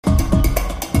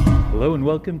Hello and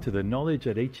welcome to the Knowledge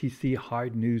at HEC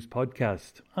Hard News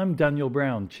podcast. I'm Daniel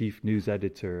Brown, Chief News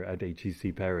Editor at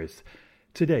HEC Paris.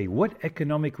 Today, what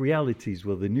economic realities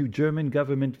will the new German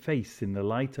government face in the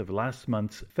light of last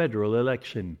month's federal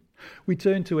election? We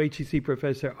turn to HEC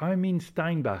Professor Armin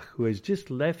Steinbach, who has just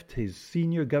left his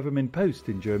senior government post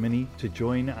in Germany to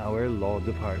join our law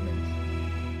department.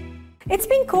 It's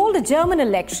been called a German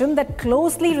election that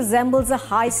closely resembles a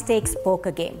high-stakes poker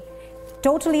game.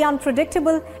 Totally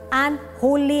unpredictable and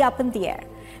wholly up in the air.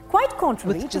 Quite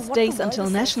contrary With just days until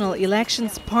national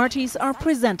elections, parties are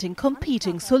presenting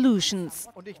competing solutions.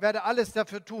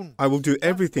 I will do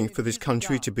everything for this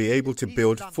country to be able to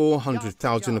build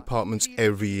 400,000 apartments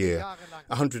every year,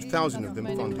 100,000 of them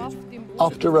funded.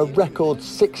 After a record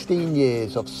 16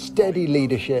 years of steady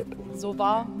leadership,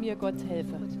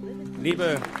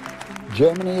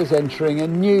 Germany is entering a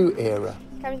new era.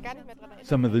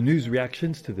 Some of the news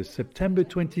reactions to the September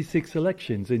 26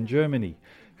 elections in Germany.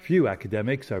 Few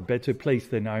academics are better placed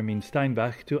than Armin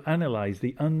Steinbach to analyze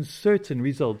the uncertain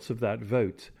results of that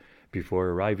vote. Before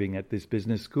arriving at this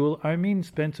business school, Armin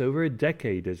spent over a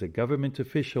decade as a government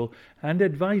official and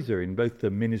advisor in both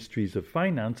the Ministries of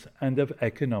Finance and of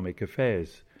Economic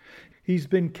Affairs. He's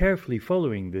been carefully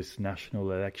following this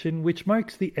national election, which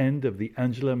marks the end of the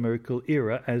Angela Merkel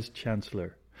era as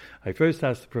Chancellor. I first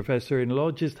asked the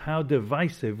professor-in-law just how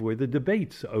divisive were the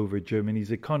debates over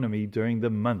Germany's economy during the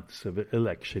months of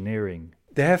electioneering.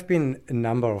 There have been a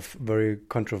number of very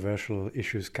controversial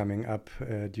issues coming up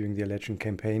during the election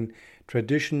campaign.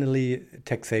 Traditionally,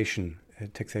 taxation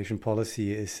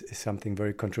policy is something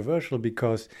very controversial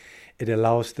because it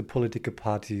allows the political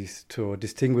parties to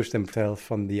distinguish themselves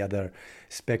from the other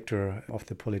spectre of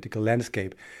the political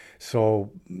landscape. So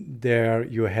there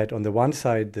you had on the one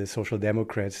side the Social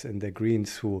Democrats and the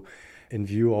Greens who, in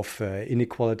view of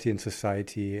inequality in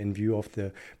society, in view of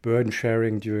the burden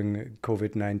sharing during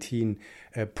COVID-19,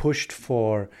 pushed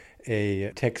for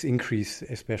a tax increase,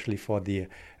 especially for the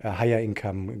higher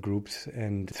income groups,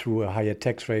 and through a higher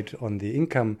tax rate on the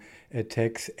income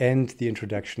tax and the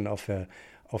introduction of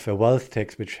a wealth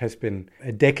tax, which has been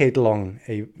a decade long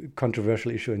a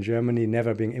controversial issue in Germany,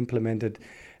 never being implemented,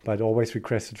 but always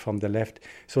requested from the left.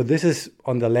 So this is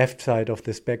on the left side of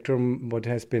the spectrum, what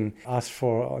has been asked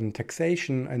for on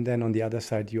taxation. And then on the other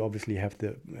side, you obviously have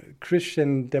the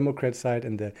Christian Democrat side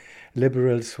and the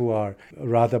liberals who are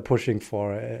rather pushing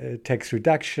for tax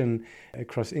reduction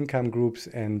across income groups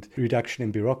and reduction in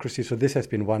bureaucracy. So this has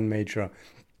been one major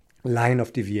line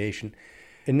of deviation.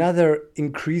 Another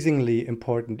increasingly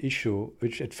important issue,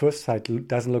 which at first sight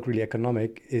doesn't look really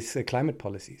economic, is climate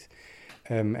policies.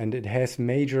 And it has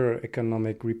major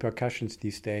economic repercussions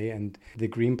these days. And the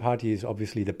Green Party is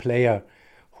obviously the player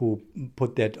who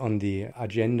put that on the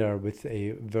agenda with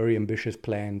a very ambitious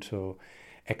plan to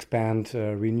expand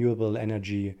renewable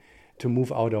energy, to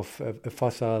move out of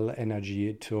fossil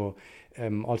energy, to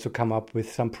also come up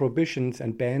with some prohibitions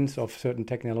and bans of certain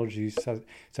technologies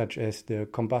such as the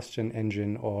combustion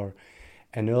engine or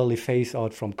an early phase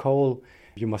out from coal.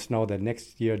 You must know that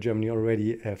next year Germany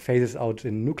already phases out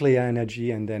in nuclear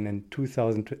energy and then in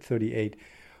 2038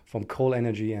 from coal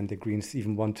energy, and the Greens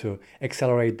even want to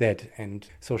accelerate that. And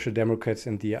Social Democrats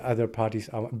and the other parties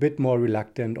are a bit more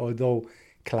reluctant, although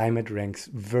climate ranks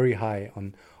very high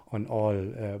on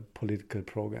all political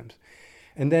programs.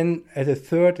 And then as a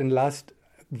third and last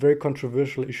very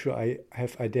controversial issue, I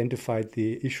have identified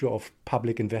the issue of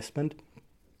public investment,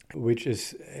 which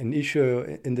is an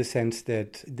issue in the sense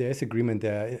that there is agreement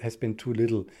there has been too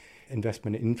little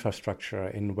investment in infrastructure,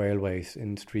 in railways,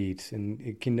 in streets,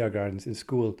 in kindergartens, in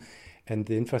school. And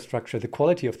the infrastructure, the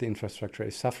quality of the infrastructure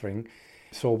is suffering.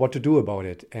 So what to do about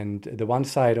it? And the one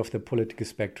side of the political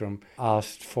spectrum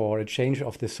asked for a change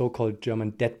of the so-called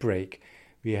German debt brake.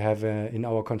 We have in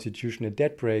our constitution a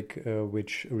debt brake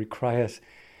which requires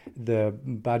the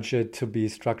budget to be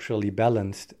structurally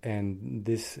balanced, and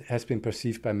this has been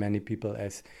perceived by many people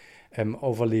as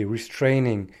overly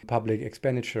restraining public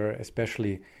expenditure,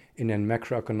 especially in a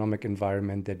macroeconomic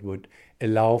environment that would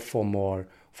allow for more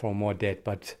debt.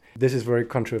 But this is very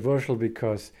controversial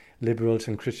because liberals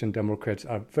and Christian Democrats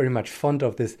are very much fond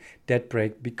of this debt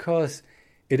brake because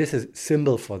it is a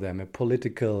symbol for them, a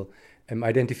political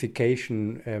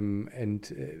identification,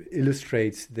 and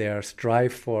illustrates their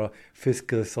strive for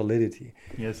fiscal solidity.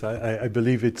 Yes, I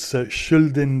believe it's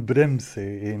Schuldenbremse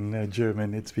in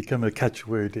German. It's become a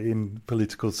catchword in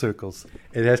political circles.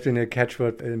 It has been a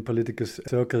catchword in political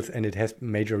circles, and it has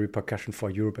major repercussion for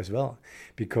Europe as well,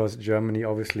 because Germany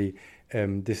obviously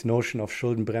this notion of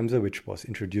Schuldenbremse, which was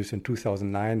introduced in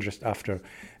 2009, just after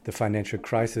the financial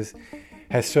crisis,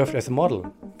 has served as a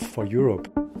model for Europe.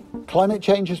 Climate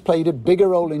change has played a bigger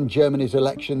role in Germany's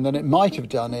election than it might have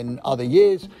done in other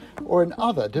years or in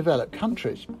other developed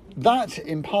countries. That,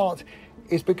 in part,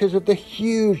 is because of the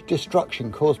huge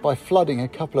destruction caused by flooding a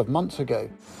couple of months ago.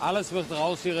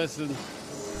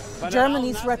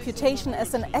 Germany's reputation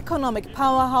as an economic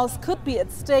powerhouse could be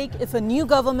at stake if a new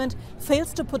government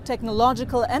fails to put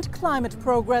technological and climate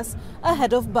progress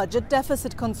ahead of budget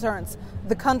deficit concerns.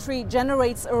 The country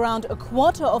generates around a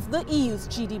quarter of the EU's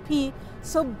GDP,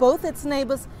 so both its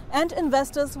neighbors and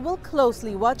investors will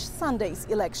closely watch Sunday's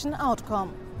election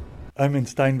outcome. Armin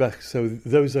Steinbach, so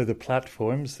those are the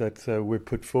platforms that were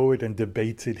put forward and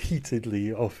debated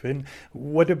heatedly often.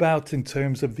 What about in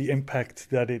terms of the impact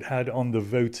that it had on the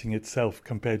voting itself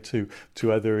compared to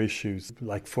other issues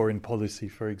like foreign policy,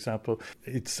 for example?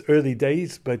 It's early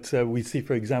days, but we see,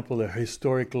 for example, a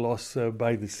historic loss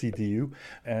by the CDU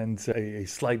and a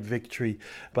slight victory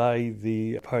by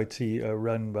the party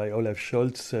run by Olaf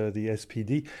Scholz, the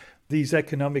SPD. These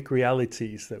economic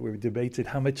realities that were debated,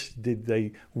 how much did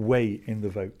they weigh in the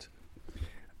vote?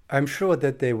 I'm sure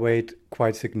that they weighed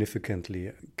quite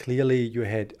significantly. Clearly, you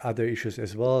had other issues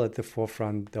as well at the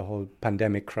forefront, the whole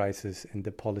pandemic crisis and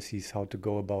the policies, how to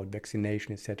go about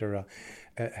vaccination, etc.,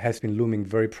 has been looming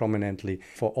very prominently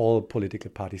for all political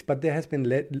parties. But there has been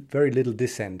very little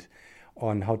dissent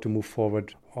on how to move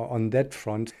forward on that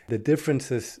front. The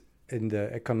differences in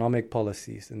the economic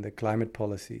policies, in the climate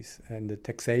policies, and the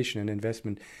taxation and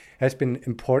investment has been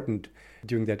important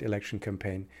during that election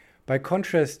campaign. By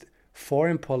contrast,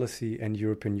 foreign policy and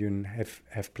European Union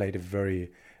have played a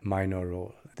very minor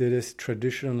role. It is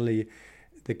traditionally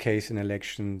the case in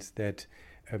elections that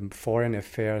foreign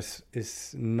affairs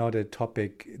is not a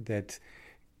topic that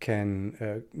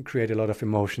can create a lot of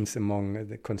emotions among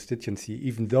the constituency,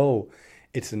 even though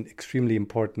it's an extremely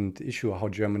important issue how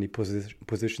Germany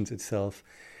positions itself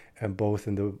both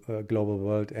in the global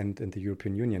world and in the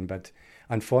European Union. But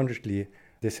unfortunately,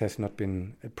 this has not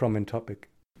been a prominent topic.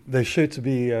 There's sure to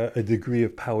be a degree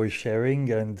of power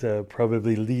sharing and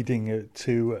probably leading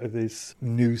to this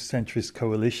new centrist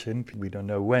coalition. We don't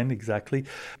know when exactly.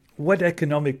 What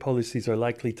economic policies are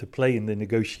likely to play in the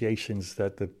negotiations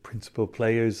that the principal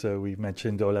players, we've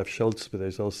mentioned Olaf Scholz, but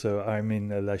there's also Armin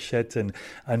Laschet and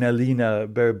Annalena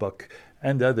Baerbock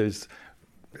and others.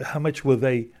 How much will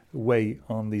they weigh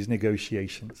on these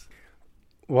negotiations?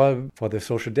 Well, for the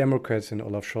Social Democrats and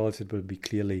Olaf Scholz, it will be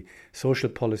clearly social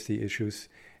policy issues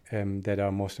that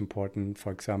are most important.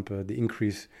 For example, the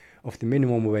increase of the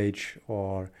minimum wage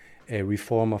or a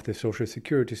reform of the social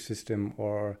security system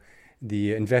or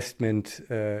the investment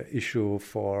issue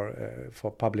for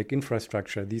public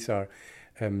infrastructure. These are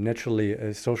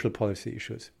naturally social policy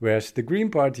issues. Whereas the Green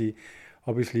Party,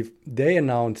 obviously, they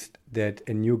announced that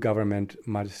a new government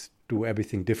must do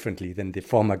everything differently than the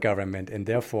former government, and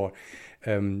therefore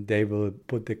they will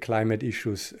put the climate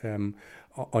issues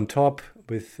on top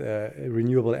with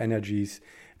renewable energies,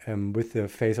 with the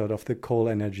phase out of the coal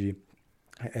energy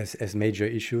as major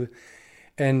issue.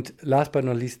 And last but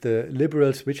not least, the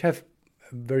Liberals, which have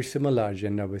a very similar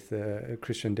agenda with the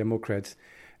Christian Democrats,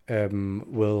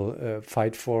 will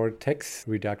fight for tax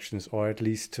reductions, or at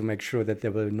least to make sure that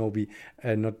there will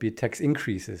not be tax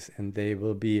increases, and they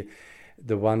will be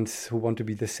the ones who want to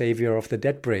be the savior of the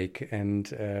debt brake and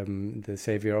the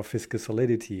savior of fiscal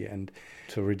solidity and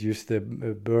to reduce the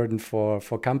burden for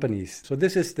companies. So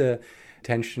this is the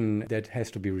tension that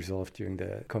has to be resolved during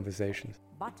the conversations.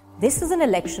 But this is an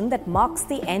election that marks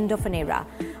the end of an era.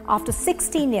 After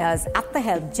 16 years at the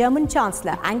helm, German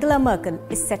Chancellor Angela Merkel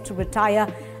is set to retire,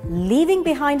 leaving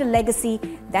behind a legacy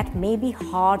that may be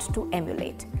hard to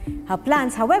emulate. Her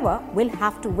plans, however, will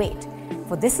have to wait.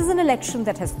 For this is an election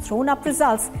that has thrown up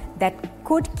results that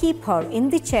could keep her in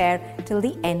the chair till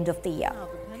the end of the year.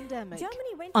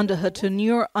 Under her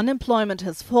tenure, unemployment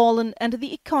has fallen and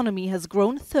the economy has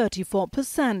grown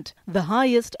 34%, the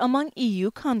highest among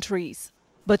EU countries.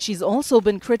 But she's also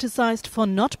been criticized for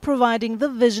not providing the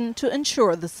vision to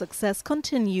ensure the success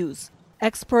continues.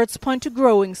 Experts point to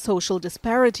growing social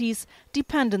disparities,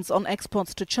 dependence on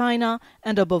exports to China,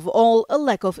 and above all, a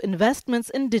lack of investments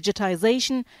in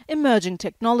digitization, emerging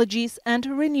technologies and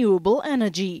renewable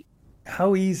energy.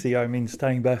 How easy, Armin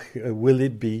Steinbach, will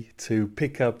it be to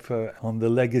pick up on the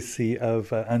legacy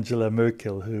of Angela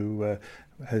Merkel, who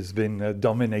has been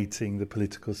dominating the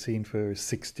political scene for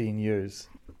 16 years?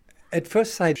 At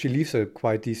first sight, she leaves a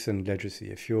quite decent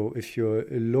legacy. If you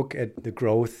look at the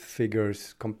growth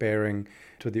figures comparing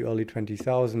to the early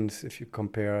 2000s, if you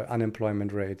compare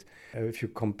unemployment rate, if you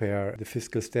compare the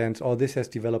fiscal stance, all this has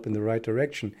developed in the right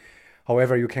direction.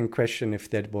 However, you can question if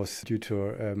that was due to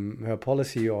her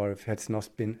policy or if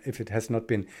it has not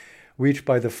been reached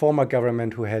by the former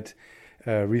government who had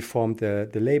reformed the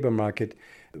labor market.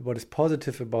 What is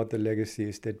positive about the legacy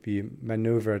is that we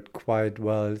maneuvered quite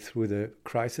well through the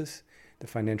crisis, the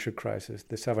financial crisis,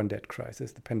 the sovereign debt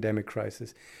crisis, the pandemic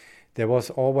crisis. There was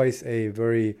always a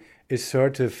very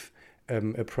assertive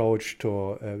approach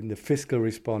to the fiscal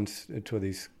response to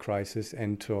this crisis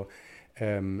and to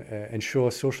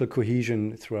ensure social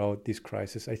cohesion throughout this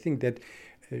crisis. I think that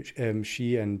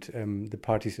she and the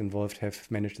parties involved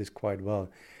have managed this quite well.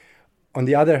 On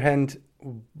the other hand,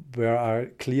 where are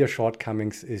clear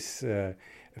shortcomings is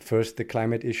first the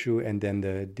climate issue and then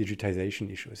the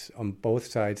digitization issues. On both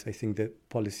sides, I think the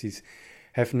policies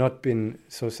have not been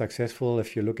so successful.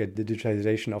 If you look at the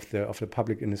digitization of the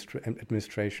public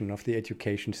administration, of the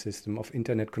education system, of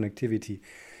internet connectivity,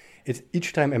 it's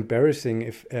each time embarrassing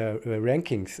if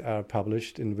rankings are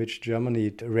published in which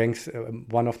Germany ranks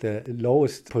one of the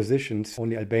lowest positions.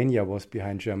 Only Albania was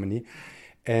behind Germany.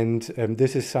 And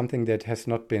this is something that has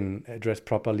not been addressed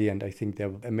properly, and I think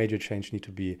a major change need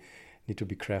to be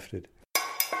crafted.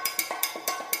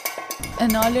 A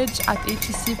Knowledge at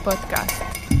HEC podcast.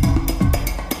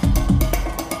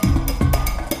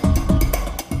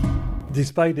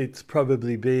 Despite it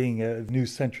probably being a new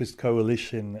centrist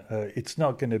coalition, it's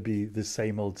not going to be the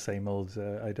same old,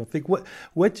 I don't think.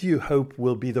 What do you hope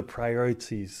will be the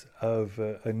priorities of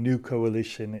a new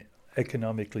coalition,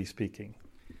 economically speaking?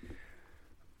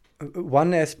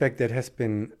 One aspect that has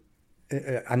been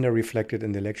under-reflected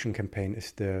in the election campaign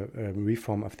is the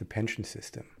reform of the pension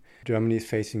system. Germany is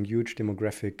facing huge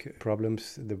demographic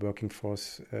problems. The working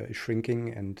force is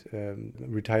shrinking and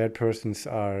retired persons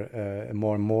are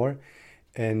more and more.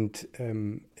 And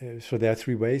so there are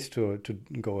three ways to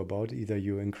go about. Either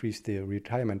you increase the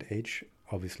retirement age,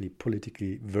 obviously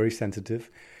politically very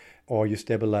sensitive, or you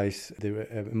stabilize the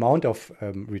amount of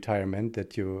retirement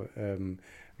that you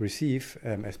receive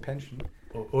as pension.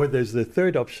 Or there's the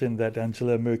third option that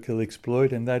Angela Merkel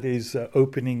explored, and that is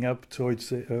opening up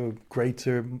towards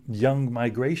greater young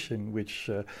migration, which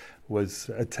was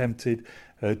attempted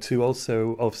to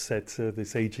also offset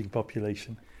this aging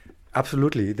population.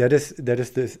 Absolutely. That is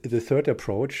the third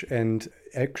approach, and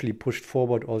actually pushed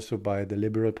forward also by the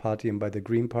Liberal Party and by the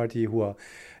Green Party, who are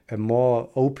more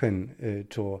open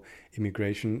to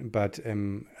immigration. But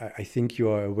I think you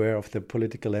are aware of the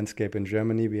political landscape in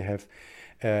Germany. We have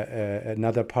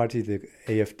another party, the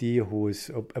AfD, who is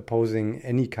opposing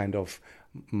any kind of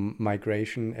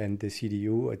migration, and the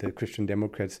CDU, the Christian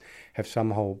Democrats, have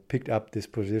somehow picked up this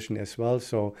position as well.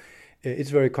 So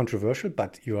it's very controversial,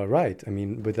 but you are right. I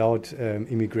mean, without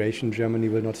immigration, Germany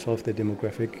will not solve the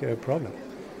demographic problem.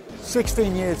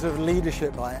 16 years of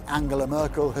leadership by Angela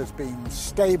Merkel has been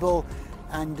stable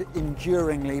and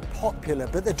enduringly popular,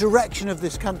 but the direction of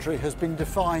this country has been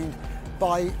defined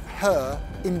by her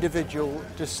individual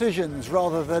decisions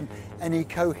rather than any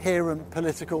coherent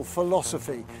political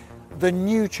philosophy. The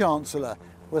new Chancellor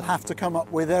will have to come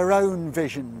up with her own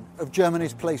vision of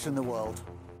Germany's place in the world.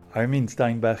 Armin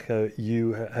Steinbach,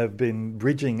 you have been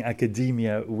bridging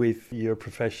academia with your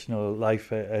professional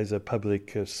life as a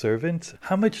public servant.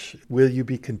 How much will you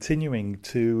be continuing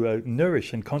to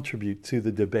nourish and contribute to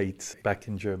the debates back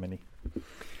in Germany?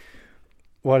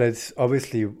 Well, it's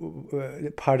obviously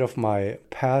part of my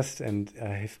past, and I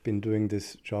have been doing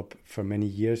this job for many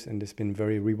years, and it's been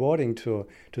very rewarding to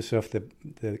serve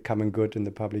the common good and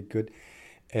the public good.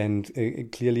 And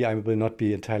clearly, I will not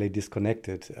be entirely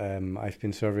disconnected. I've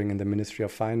been serving in the Ministry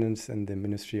of Finance and the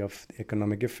Ministry of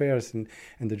Economic Affairs and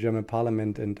the German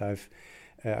Parliament, and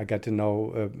I got to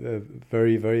know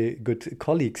very, very good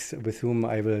colleagues with whom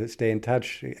I will stay in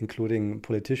touch, including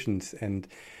politicians. And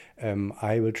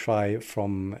I will try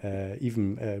from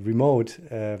even remote,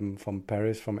 from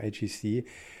Paris, from HEC,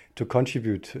 to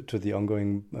contribute to the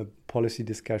ongoing policy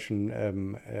discussion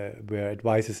where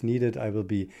advice is needed. I will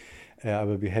be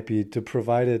happy to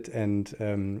provide it, and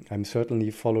I'm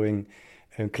certainly following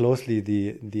closely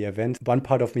the event. One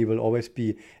part of me will always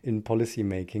be in policy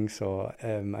making, so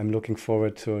I'm looking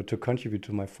forward to contribute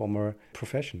to my former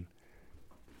profession.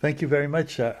 Thank you very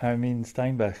much, Armin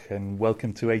Steinbach, and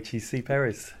welcome to HEC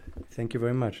Paris. Thank you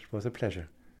very much. It was a pleasure.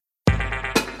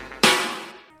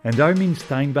 And Armin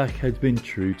Steinbach has been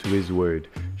true to his word.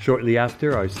 Shortly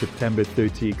after our September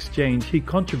 30 exchange, he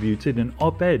contributed an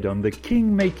op-ed on the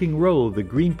king-making role the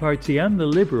Green Party and the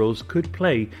Liberals could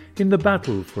play in the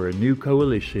battle for a new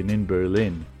coalition in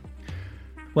Berlin.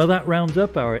 Well, that rounds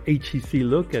up our HEC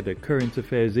look at a current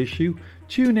affairs issue.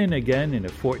 Tune in again in a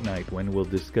fortnight when we'll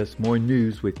discuss more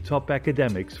news with top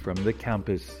academics from the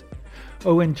campus.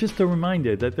 Oh, and just a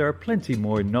reminder that there are plenty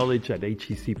more Knowledge at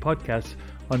HEC podcasts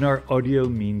on our Audio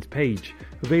Means page,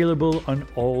 available on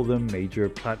all the major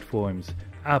platforms: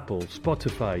 Apple,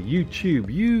 Spotify,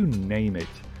 YouTube, you name it.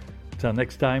 Till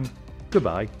next time,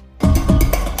 goodbye.